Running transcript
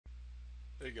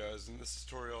Hey guys, in this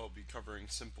tutorial I'll be covering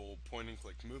simple point and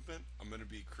click movement. I'm going to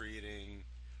be creating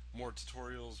more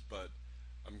tutorials, but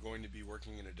I'm going to be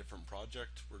working in a different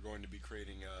project. We're going to be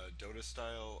creating a DOTA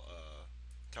style,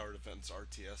 tower defense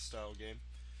RTS style game.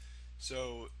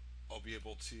 So I'll be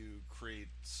able to create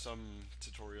some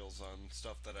tutorials on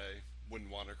stuff that I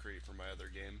wouldn't want to create for my other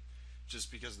game,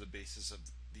 just because the basis of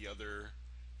the other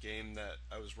game that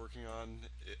I was working on,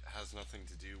 it has nothing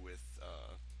to do with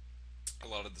a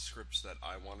lot of the scripts that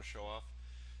I want to show off.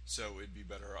 So it'd be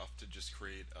better off to just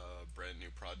create a brand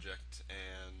new project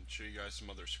and show you guys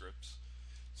some other scripts.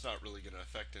 It's not really going to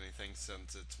affect anything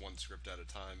since it's one script at a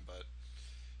time, but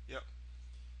yep.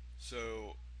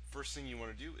 So first thing you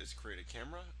want to do is create a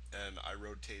camera, and I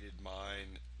rotated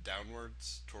mine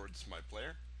downwards towards my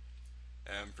player.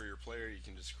 And for your player, you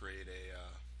can just create a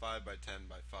 5 by 10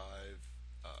 by 5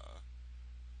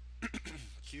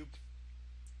 cube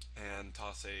and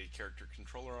toss a character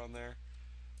controller on there,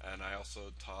 and I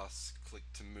also toss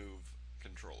click to move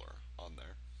controller on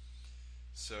there.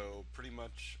 So pretty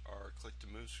much our click to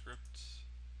move script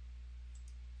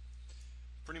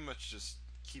pretty much just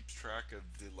keeps track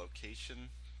of the location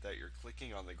that you're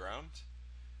clicking on the ground,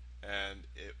 and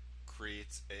it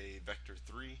creates a vector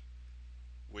 3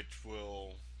 which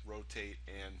will rotate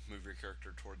and move your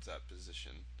character towards that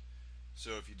position.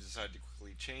 So if you decide to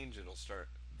quickly change, it'll start,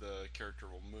 the character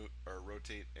will move or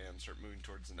rotate and start moving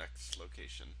towards the next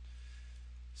location.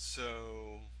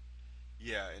 So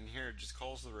yeah, and here it just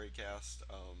calls the raycast,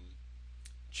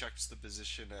 checks the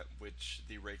position at which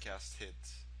the raycast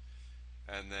hit,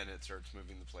 and then it starts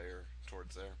moving the player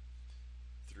towards there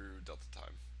through delta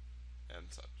time and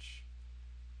such.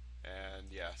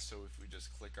 And yeah, so if we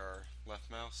just click our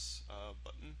left mouse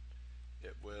button,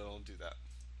 it will do that.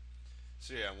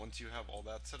 So yeah, once you have all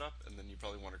that set up, and then you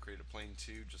probably want to create a plane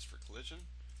too just for collision.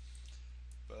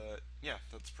 But yeah,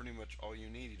 that's pretty much all you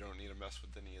need. You don't need to mess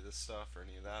with any of this stuff or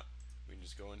any of that. We can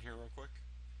just go in here real quick.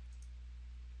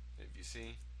 If you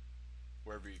see,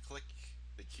 wherever you click,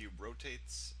 the cube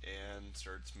rotates and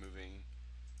starts moving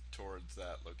towards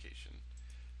that location.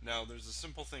 Now there's a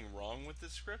simple thing wrong with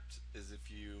this script, is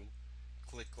if you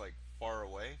click like far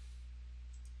away,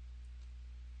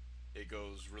 it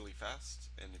goes really fast,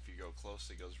 and if you go close,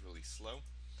 it goes really slow.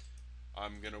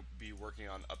 I'm going to be working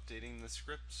on updating the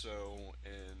script, so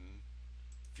in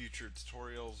future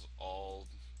tutorials I'll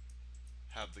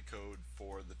have the code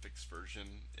for the fixed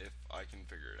version if I can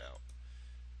figure it out.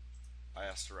 I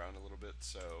asked around a little bit,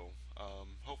 so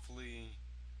hopefully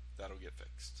that'll get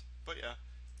fixed. But yeah,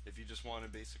 if you just want a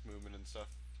basic movement and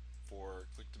stuff for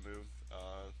click to move,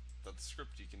 that's the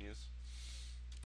script you can use.